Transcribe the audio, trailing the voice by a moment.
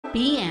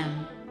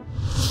PM.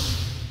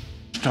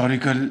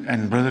 Historical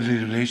and brotherly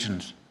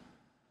relations.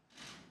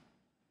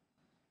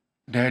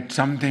 That's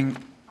something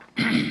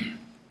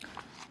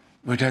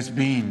which has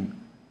been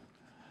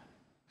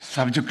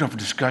subject of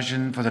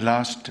discussion for the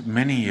last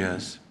many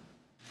years.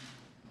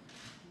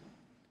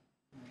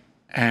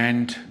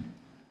 And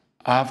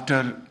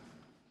after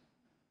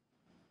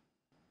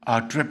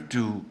our trip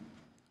to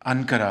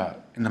Ankara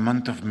in the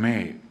month of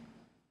May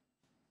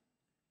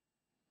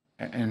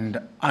and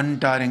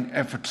untiring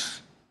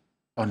efforts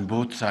on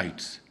both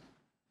sides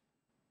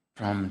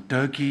from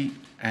Turkey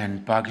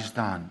and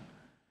Pakistan,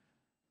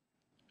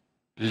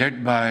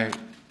 led by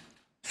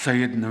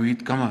Sayyid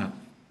Naveed Kama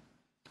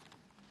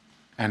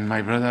and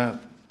my brother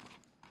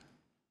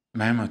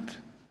Mehmet,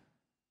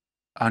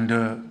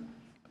 under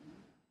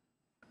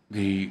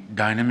the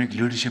dynamic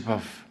leadership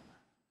of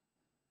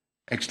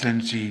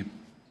Excellency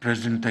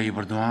President Tayyip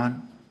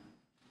Erdogan,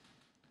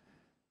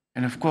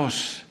 and of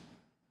course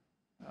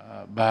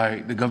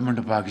by the government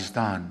of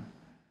Pakistan,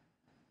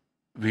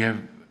 we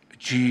have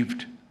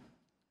achieved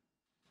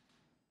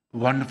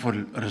wonderful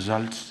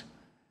results,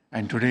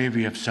 and today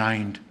we have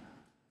signed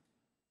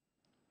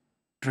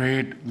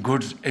trade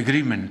goods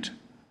agreement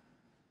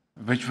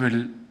which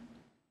will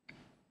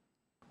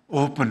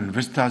open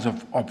vistas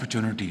of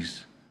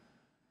opportunities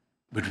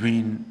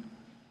between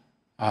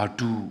our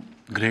two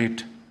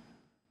great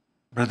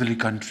brotherly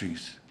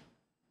countries.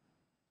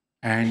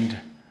 And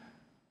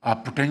our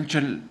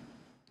potential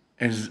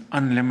is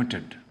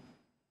unlimited.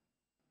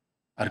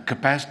 Our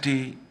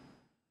capacity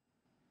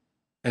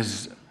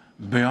is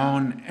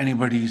beyond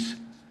anybody's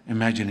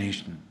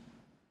imagination.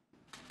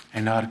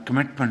 And our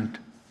commitment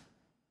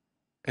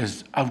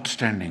is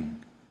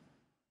outstanding.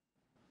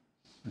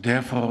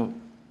 Therefore,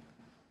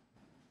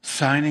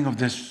 signing of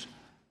this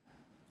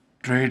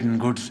trade and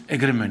goods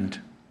agreement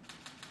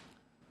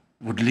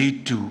would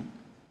lead to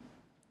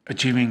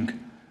achieving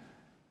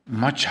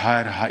much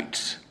higher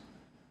heights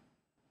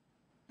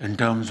in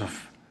terms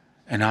of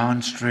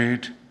enhanced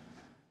trade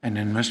and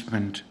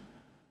investment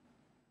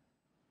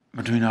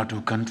between our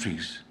two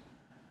countries.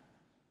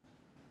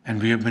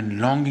 And we have been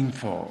longing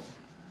for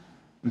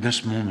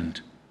this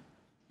moment.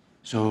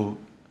 So,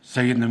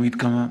 Sayyid Naveed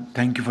Kama,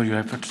 thank you for your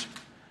efforts,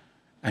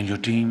 and your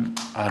team,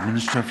 our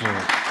Minister for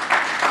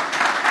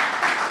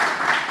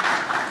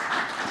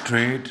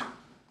Trade,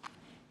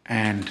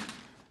 and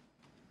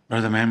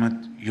Brother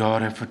Mehmet,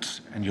 your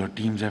efforts and your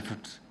team's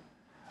efforts,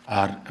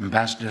 our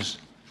ambassadors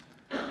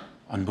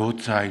on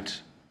both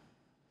sides,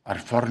 our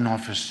Foreign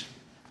Office,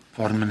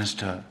 Foreign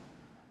Minister.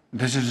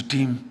 This is a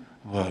team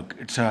work.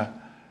 It's a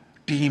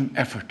team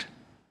effort.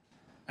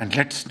 And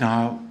let's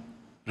now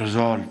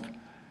resolve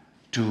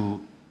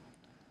to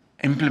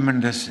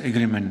implement this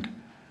agreement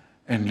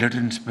in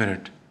Latin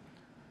spirit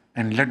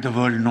and let the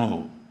world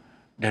know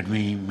that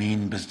we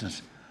mean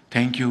business.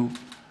 Thank you.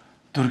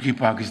 Turkey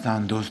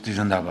Pakistan Dosti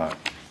Zindabad.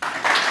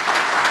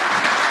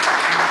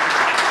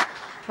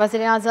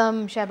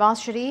 वज़ीर-ए-आज़म शहबाज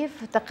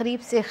शरीफ तकरीब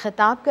से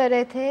ख़िताब कर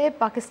रहे थे।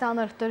 पाकिस्तान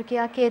और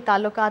तुर्किया के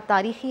ताल्लुकात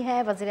तारीख़ी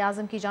हैं।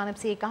 वज़ीर-ए-आज़म की जानिब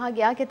से ये कहा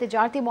गया कि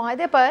तिजारती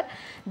मुआहदे पर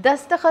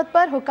दस्तखत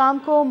पर हुकाम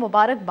को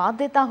मुबारकबाद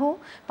देता हूँ।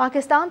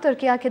 पाकिस्तान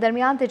तुर्किया के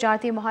दरमियान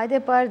तिजारती मुआहदे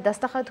पर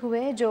दस्तखत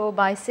हुए जो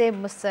बाइसे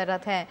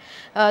मुसरत हैं।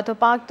 तो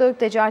पाक तुर्क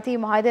तिजारती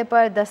मुआहदे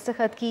पर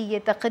दस्तखत की ये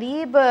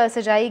तकरीब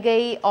सजाई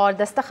गई और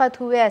दस्तखत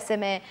हुए। ऐसे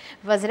में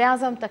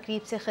वज़ीर-ए-आज़म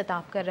तकरीब से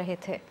ख़िताब कर रहे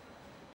थे।